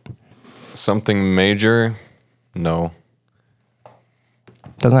solve it. Something major? No.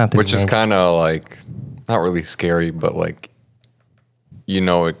 Doesn't have to. Which be is major. kind of like, not really scary, but like,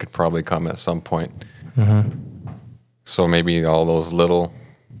 it could probably come at some point. So maybe all those little,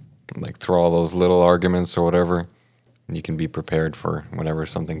 like throw all those little arguments or whatever, and you can be prepared for whenever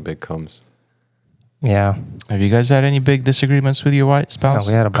something big comes. Yeah. Have you guys had any big disagreements with your wife spouse? Oh,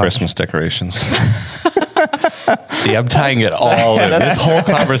 we had a bunch. Christmas decorations. See, I'm tying it all in. This whole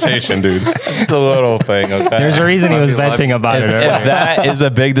conversation, dude. It's a little thing, okay? There's a reason he was venting about it If earlier. that is a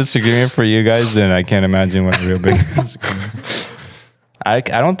big disagreement for you guys, then I can't imagine what a real big disagreement. I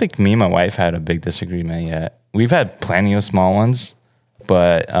don't think me and my wife had a big disagreement yet. We've had plenty of small ones,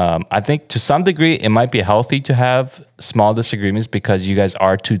 but I think to some degree it might be healthy to have small disagreements because you guys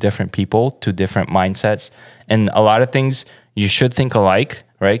are two different people, two different mindsets, and a lot of things you should think alike,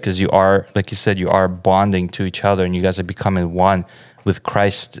 right? Because you are, like you said, you are bonding to each other, and you guys are becoming one with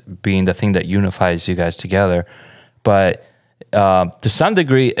Christ being the thing that unifies you guys together. But to some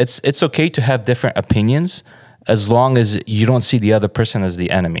degree, it's okay to have different opinions as long as you don't see the other person as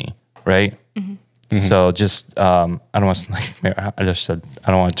the enemy, right? So just I don't want to, I just said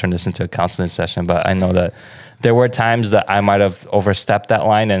I don't want to turn this into a counseling session, but I know that there were times that I might have overstepped that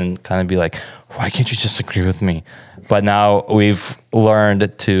line and kind of be like, why can't you just agree with me? But now we've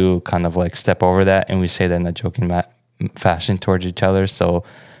learned to kind of like step over that, and we say that in a joking fashion towards each other. So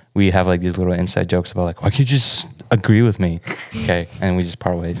we have like these little inside jokes about like, why can't you just agree with me? Okay, and we just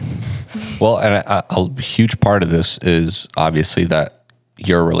part ways. Well, and a huge part of this is obviously that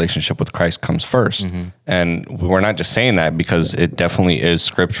your relationship with Christ comes first. And we're not just saying that because it definitely is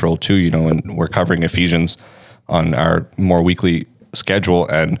scriptural too, you know, and we're covering Ephesians on our more weekly schedule,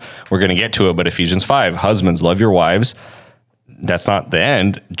 and we're going to get to it. But Ephesians 5, husbands, love your wives. That's not the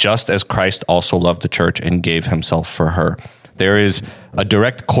end. Just as Christ also loved the church and gave himself for her. There is a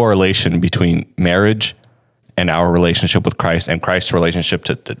direct correlation between marriage and our relationship with Christ and Christ's relationship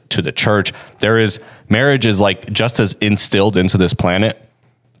to the church. Marriage is like just as instilled into this planet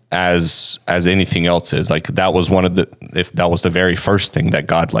as anything else is. Like that was if that was the very first thing that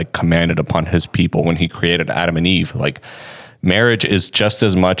God like commanded upon his people when he created Adam and Eve. Like marriage is just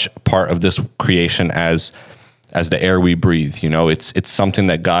as much part of this creation as the air we breathe. You know, it's something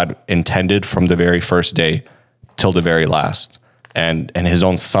that God intended from the very first day till the very last. And his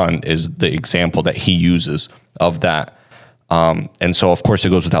own son is the example that he uses of that. And so, of course, it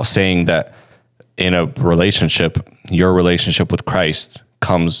goes without saying that in a relationship, your relationship with Christ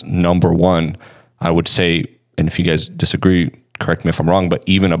comes number one, I would say, and if you guys disagree, correct me if I'm wrong, but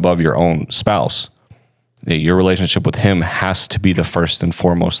even above your own spouse. Your relationship with him has to be the first and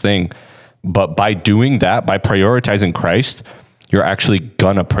foremost thing. But by doing that, by prioritizing Christ, you're actually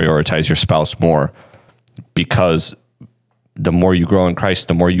gonna prioritize your spouse more, because the more you grow in Christ,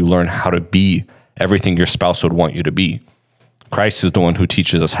 the more you learn how to be everything your spouse would want you to be. Christ is the one who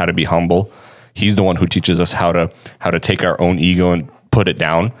teaches us how to be humble. He's the one who teaches us how to take our own ego and put it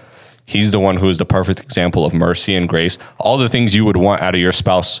down. He's the one who is the perfect example of mercy and grace. All the things you would want out of your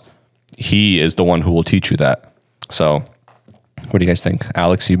spouse, he is the one who will teach you that. So what do you guys think?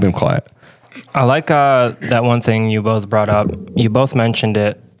 Alex, you've been quiet. I like that one thing you both brought up. You both mentioned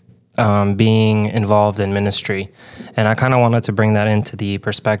it, being involved in ministry. And I kind of wanted to bring that into the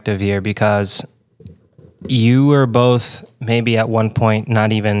perspective here, because you were both maybe at one point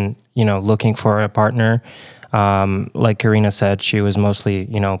not even, looking for a partner. Like Karina said, she was mostly,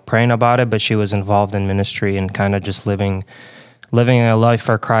 praying about it, but she was involved in ministry and kind of just living a life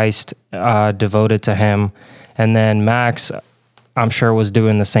for Christ, devoted to him. And then Max, I'm sure, was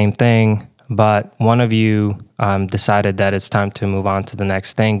doing the same thing, but one of you decided that it's time to move on to the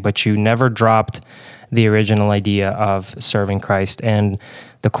next thing, but you never dropped the original idea of serving Christ. And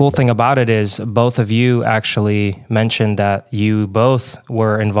the cool thing about it is both of you actually mentioned that you both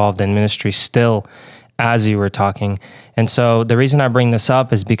were involved in ministry still as you were talking. And so the reason I bring this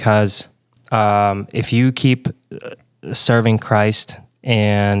up is because if you keep serving Christ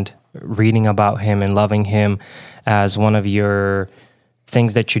and reading about him and loving him as one of your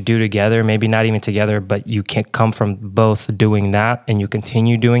things that you do together, maybe not even together, but you can come from both doing that and you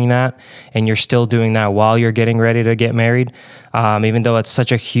continue doing that, and you're still doing that while you're getting ready to get married, even though it's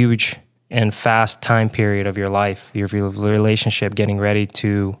such a huge and fast time period of your life, your relationship, getting ready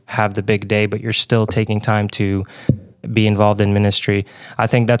to have the big day, but you're still taking time to be involved in ministry. I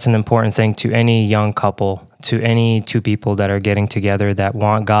think that's an important thing to any young couple, to any two people that are getting together that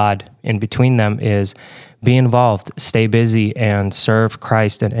want God in between them, is be involved, stay busy, and serve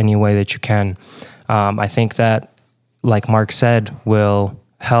Christ in any way that you can. I think that, like Mark said, will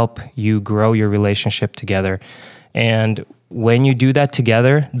help you grow your relationship together. And when you do that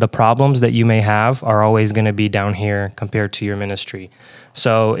together, the problems that you may have are always going to be down here compared to your ministry.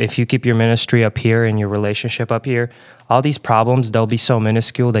 So if you keep your ministry up here and your relationship up here, all these problems, they'll be so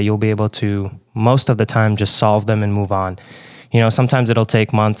minuscule that you'll be able to, most of the time, just solve them and move on. Sometimes it'll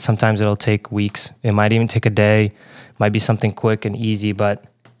take months, sometimes it'll take weeks. It might even take a day, might be something quick and easy, but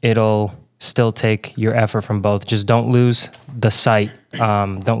it'll still take your effort from both. Just don't lose the sight.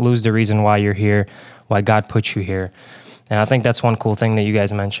 Don't lose the reason why you're here, why God put you here. And I think that's one cool thing that you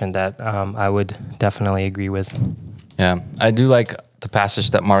guys mentioned that I would definitely agree with. Yeah, I do like the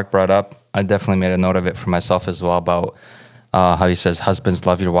passage that Mark brought up. I definitely made a note of it for myself as well, about how he says, husbands,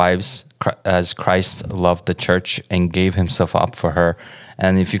 love your wives as Christ loved the church and gave himself up for her.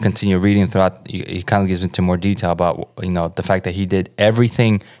 And if you continue reading throughout, he kind of gives into more detail about, the fact that he did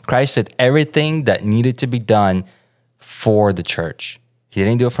everything, Christ did everything that needed to be done for the church. He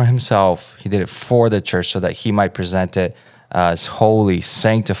didn't do it for himself. He did it for the church so that he might present it as holy,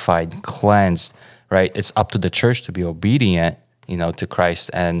 sanctified, cleansed, right? It's up to the church to be obedient, to Christ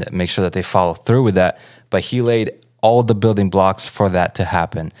and make sure that they follow through with that. But he laid all the building blocks for that to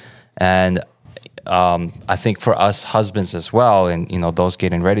happen. And I think for us husbands as well, and those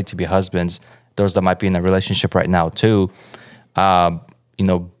getting ready to be husbands, those that might be in a relationship right now too,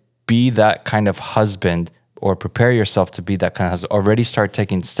 be that kind of husband, or prepare yourself to be that kind of husband. Already start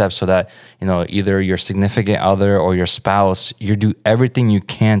taking steps so that either your significant other or your spouse, you do everything you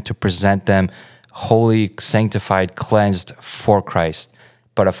can to present them holy, sanctified, cleansed for Christ.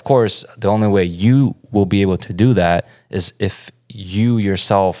 But of course, the only way you will be able to do that is if you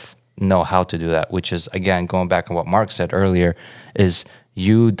yourself know how to do that, which is, again, going back on what Mark said earlier, is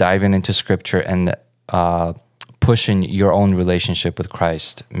you diving into scripture and pushing your own relationship with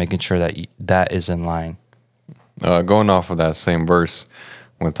Christ, making sure that that is in line. Going off of that same verse,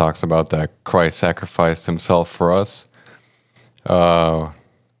 when it talks about that Christ sacrificed himself for us,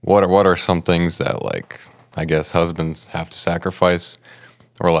 what are some things that, like, I guess husbands have to sacrifice,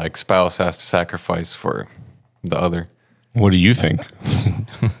 or like spouse has to sacrifice for the other? What do you think?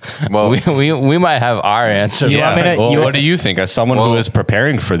 Well, We might have our answer. You want me to- Well, you- what do you think? As someone who Well, is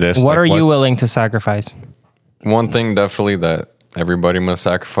preparing for this, What like, are you what's- willing to sacrifice? one thing definitely that everybody must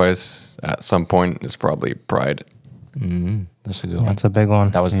sacrifice at some point is probably pride. That's a good one. That's a big one.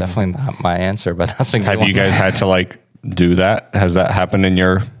 That was definitely not my answer, but that's a good Have one. you guys had to like do that? Has that happened in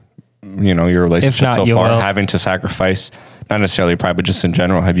your, your relationship not, so you far? will. Having to sacrifice, not necessarily pride, but just in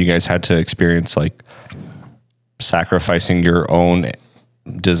general. Have you guys had to experience like sacrificing your own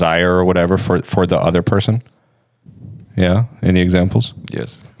desire or whatever for the other person? Yeah. Any examples?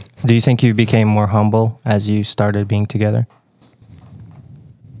 Yes. Do you think you became more humble as you started being together?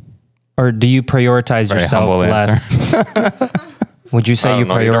 Or do you prioritize Very yourself humble less? Would you I say don't you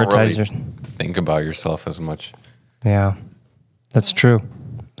know, you don't prioritize really your think about yourself as much. Yeah. That's true.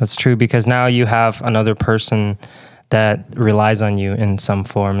 That's true, because now you have another person that relies on you in some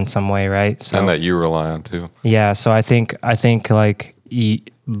form, in some way, right? So And that you rely on too. yeah, so I think like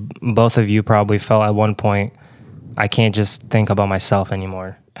both of you probably felt at one point, I can't just think about myself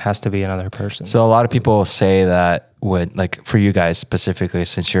anymore. It has to be another person. So a lot of people say that would, like, for you guys specifically,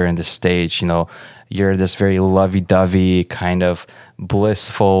 since you're in this stage, you're this very lovey-dovey kind of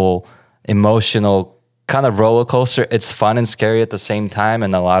blissful, emotional kind of roller coaster. It's fun and scary at the same time.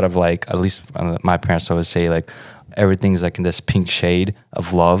 And a lot of, like, at least my parents always say, like, everything's like in this pink shade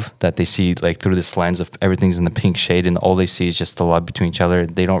of love, that they see like through this lens of everything's in the pink shade, and all they see is just the love between each other.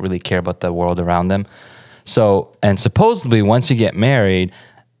 They don't really care about the world around them. So, and supposedly once you get married,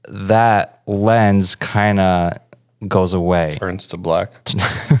 that lens kind of goes away. Turns to black.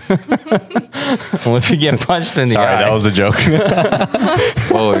 Well, if you get punched in the Sorry, eye. that was a joke.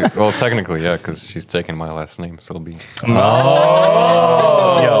 Well, technically, yeah, because she's taking my last name, so it'll be.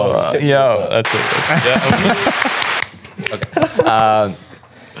 Yo, that's it. Okay.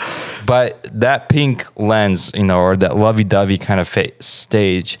 But that pink lens, or that lovey-dovey kind of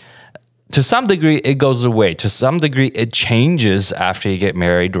stage, to some degree, it goes away. To some degree, it changes after you get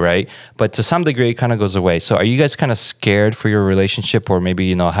married, right? But to some degree, it kind of goes away. So are you guys kind of scared for your relationship, or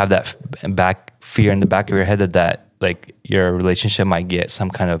maybe, have that fear in the back of your head that like your relationship might get some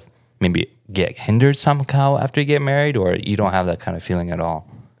kind of, maybe get hindered somehow after you get married, or you don't have that kind of feeling at all?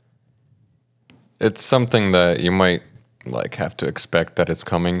 It's something that you might like have to expect that it's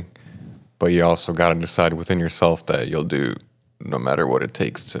coming, but you also got to decide within yourself that you'll do no matter what it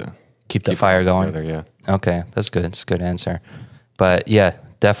takes to Keep the fire going. together, yeah. Okay, that's good. It's a good answer. But yeah,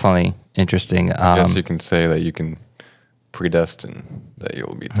 definitely interesting. I guess you can say that you can predestine that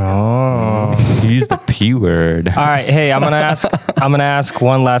you'll be together. Oh. Use the P word. All right. Hey, I'm gonna ask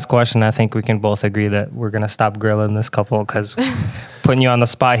one last question. I think we can both agree that we're gonna stop grilling this couple because putting you on the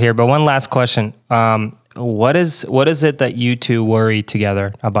spot here. But one last question. What is it that you two worry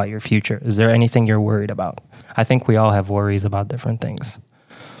together about your future? Is there anything you're worried about? I think we all have worries about different things.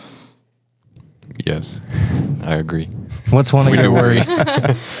 Yes, I agree. What's one of your worries?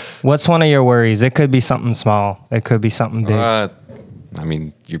 What's one of your worries? It could be something small. It could be something big. I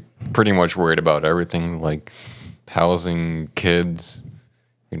mean, you're pretty much worried about everything, like housing, kids.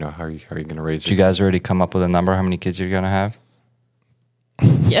 How are you going to raise Did you guys already come up with a number? How many kids you're gonna have?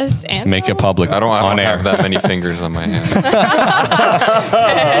 Yes, and Make no. it public. I don't on air. have that many fingers on my hand.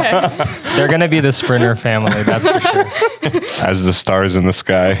 They're gonna be the Sprinter family. That's for sure. As the stars in the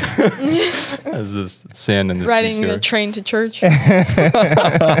sky. As this sand in the Riding the train to church. My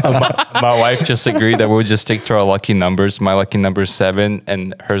wife just agreed that we'll just stick to our lucky numbers. My lucky number is 7,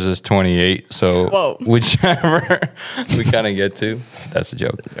 and hers is 28. So Whoa. whichever we kind of get to, that's a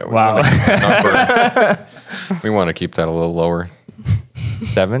joke. Yeah, Wow. We want to keep that a little lower.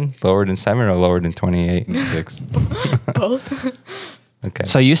 7, lower than 7, or lower than 28? 6. Both. Okay.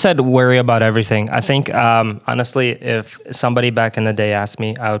 So you said worry about everything. I think, honestly, if somebody back in the day asked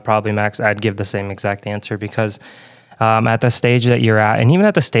me, I would probably, Max, I'd give the same exact answer because at the stage that you're at, and even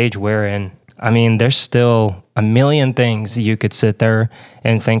at the stage we're in, I mean, there's still a million things you could sit there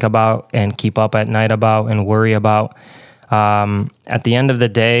and think about and keep up at night about and worry about. At the end of the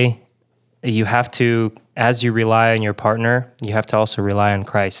day, you have to, as you rely on your partner, you have to also rely on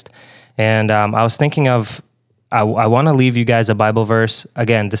Christ. And I was thinking of I want to leave you guys a Bible verse.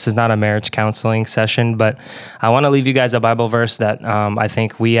 Again, this is not a marriage counseling session, but I want to leave you guys a Bible verse that I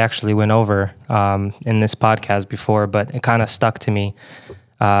think we actually went over in this podcast before, but it kind of stuck to me.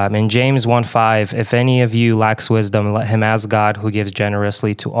 In James 1:5, if any of you lacks wisdom, let him ask God, who gives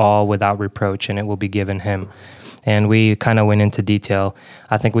generously to all without reproach, and it will be given him. And we kind of went into detail.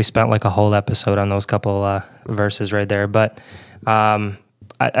 I think we spent like a whole episode on those couple verses right there. But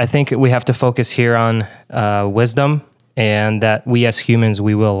I think we have to focus here on wisdom, and that we as humans,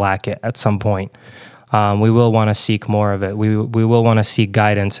 we will lack it at some point. We will want to seek more of it. We will want to seek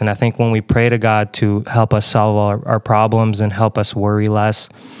guidance. And I think when we pray to God to help us solve our problems and help us worry less,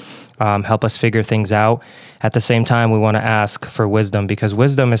 help us figure things out, at the same time, we want to ask for wisdom, because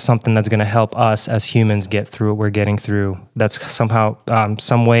wisdom is something that's going to help us as humans get through what we're getting through. That's somehow,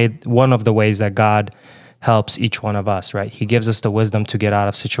 some way, one of the ways that God helps each one of us, right? He gives us the wisdom to get out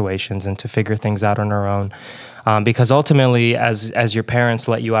of situations and to figure things out on our own. Because ultimately, as your parents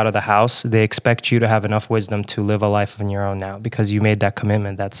let you out of the house, they expect you to have enough wisdom to live a life on your own now, because you made that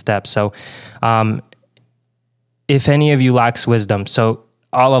commitment, that step. So if any of you lacks wisdom, so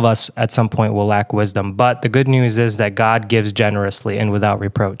all of us at some point will lack wisdom. But the good news is that God gives generously and without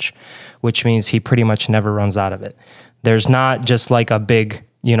reproach, which means he pretty much never runs out of it. There's not just like a big,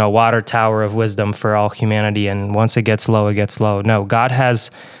 water tower of wisdom for all humanity, and once it gets low, it gets low. No, God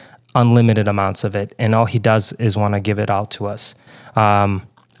has unlimited amounts of it, and all he does is want to give it out to us.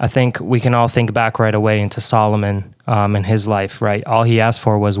 I think we can all think back right away into Solomon in his life, right? All he asked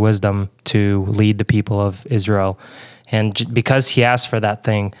for was wisdom to lead the people of Israel. And because he asked for that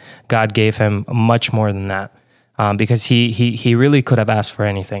thing, God gave him much more than that, because he really could have asked for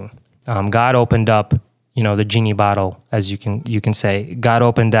anything. God opened up, the genie bottle, as you can say. God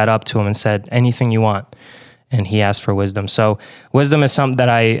opened that up to him and said, anything you want. And he asked for wisdom. So wisdom is something that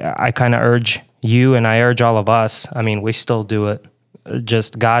I kind of urge you, and I urge all of us. I mean, we still do it.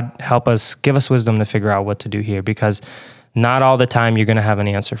 Just God help us, give us wisdom to figure out what to do here, because not all the time you're going to have an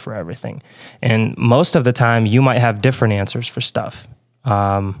answer for everything. And most of the time you might have different answers for stuff.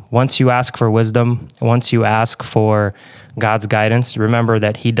 Once you ask for wisdom, once you ask for God's guidance, remember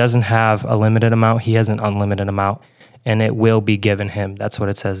that he doesn't have a limited amount. He has an unlimited amount, and it will be given him. That's what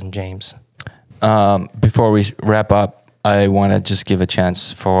it says in James. Before we wrap up, I want to just give a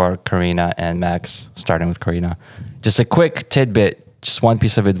chance for Karina and Max, starting with Karina. Just a quick tidbit, just one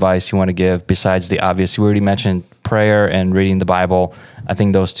piece of advice you want to give besides the obvious. You already mentioned prayer and reading the Bible. I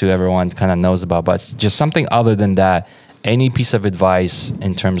think those two everyone kind of knows about, but just something other than that, any piece of advice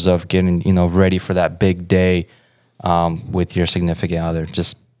in terms of getting, ready for that big day with your significant other.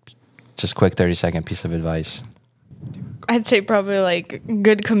 Just quick 30-second piece of advice. I'd say probably like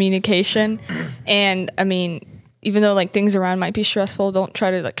good communication. And I mean, even though like things around might be stressful, don't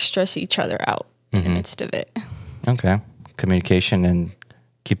try to like stress each other out in the midst of it. Okay. Communication and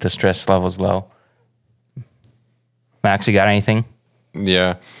keep the stress levels low. Max, you got anything?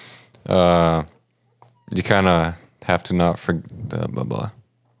 Yeah. You kind of have to not forget, blah, blah.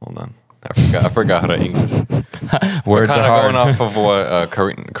 Hold on. I forgot how to English. Words are hard. Going off of what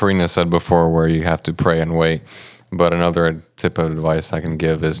Karina said before, where you have to pray and wait. But another tip of advice I can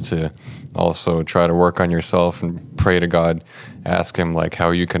give is to also try to work on yourself and pray to God. Ask him like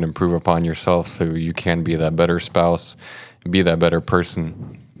how you can improve upon yourself so you can be that better spouse, be that better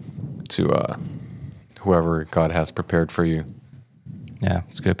person to whoever God has prepared for you. Yeah,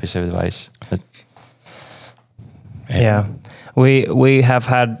 it's a good piece of advice. Yeah. We have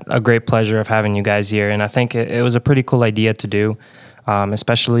had a great pleasure of having you guys here, and I think it was a pretty cool idea to do,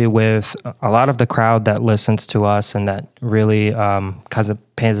 especially with a lot of the crowd that listens to us and that really kind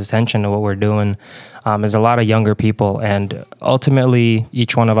of pays attention to what we're doing. There's a lot of younger people, and ultimately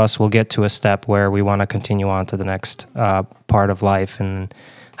each one of us will get to a step where we want to continue on to the next part of life and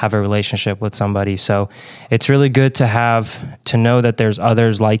have a relationship with somebody. So it's really good to know that there's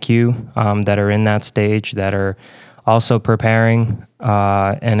others like you that are in that stage, that are also preparing,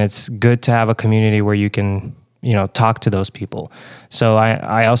 and it's good to have a community where you can, talk to those people. So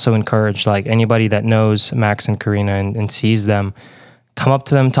I also encourage like anybody that knows Max and Karina and sees them, come up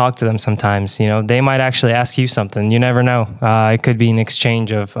to them, talk to them sometimes. They might actually ask you something. You never know. It could be an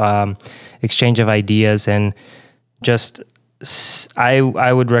exchange of ideas, and just I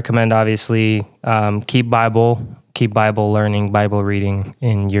would recommend obviously keep Bible learning, Bible reading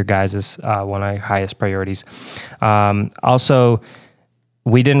in your guys' one of your highest priorities. Also,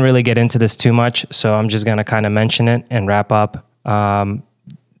 we didn't really get into this too much, so I'm just going to kind of mention it and wrap up.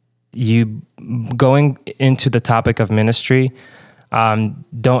 You going into the topic of ministry,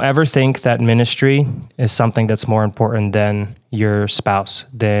 don't ever think that ministry is something that's more important than your spouse,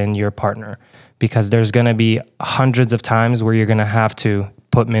 than your partner, because there's going to be hundreds of times where you're going to have to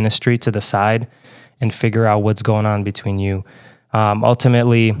put ministry to the side and figure out what's going on between you.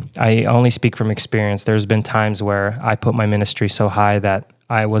 Ultimately, I only speak from experience. There's been times where I put my ministry so high that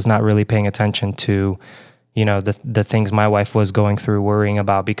I was not really paying attention to, the things my wife was going through, worrying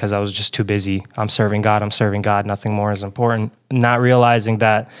about, because I was just too busy. I'm serving God, nothing more is important. Not realizing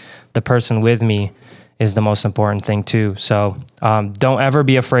that the person with me is the most important thing too. So don't ever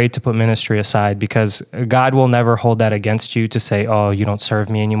be afraid to put ministry aside, because God will never hold that against you to say, oh, you don't serve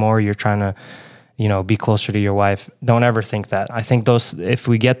me anymore. You're trying to, be closer to your wife. Don't ever think that. I think if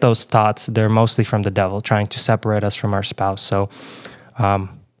we get those thoughts, they're mostly from the devil trying to separate us from our spouse. So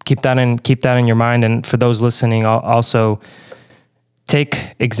keep that in your mind. And for those listening, also take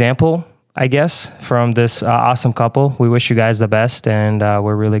example, I guess, from this awesome couple. We wish you guys the best, and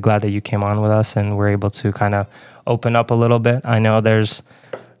we're really glad that you came on with us and we're able to kind of open up a little bit. I know there's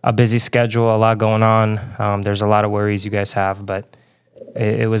a busy schedule, a lot going on. There's a lot of worries you guys have, but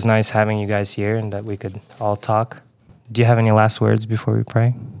it was nice having you guys here and that we could all talk. Do you have any last words before we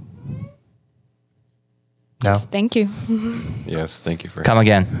pray? No? Just thank you. Yes, thank you for Come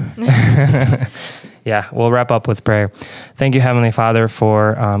again. Yeah, we'll wrap up with prayer. Thank you, Heavenly Father,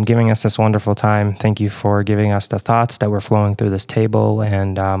 for giving us this wonderful time. Thank you for giving us the thoughts that were flowing through this table.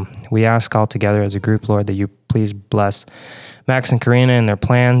 And we ask all together as a group, Lord, that you please bless Max and Karina and their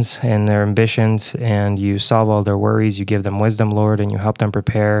plans and their ambitions, and you solve all their worries. You give them wisdom, Lord, and you help them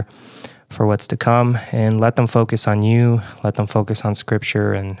prepare for what's to come, and let them focus on you, let them focus on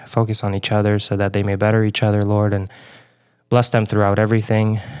Scripture and focus on each other so that they may better each other, Lord, and bless them throughout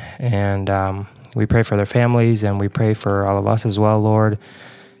everything. And we pray for their families, and we pray for all of us as well, Lord.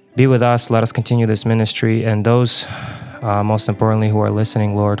 Be with us. Let us continue this ministry. And those, most importantly, who are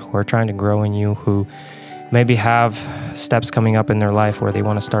listening, Lord, who are trying to grow in you, who maybe have steps coming up in their life where they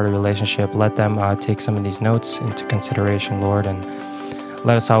want to start a relationship, let them take some of these notes into consideration, Lord, and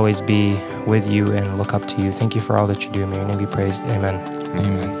let us always be with you and look up to you. Thank you for all that you do. May your name be praised. Amen.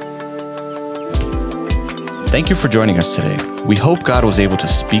 Amen. Thank you for joining us today. We hope God was able to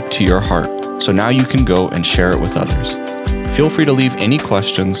speak to your heart, so now you can go and share it with others. Feel free to leave any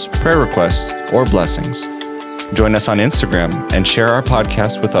questions, prayer requests, or blessings. Join us on Instagram and share our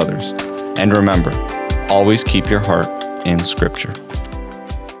podcast with others. And remember, always keep your heart in Scripture.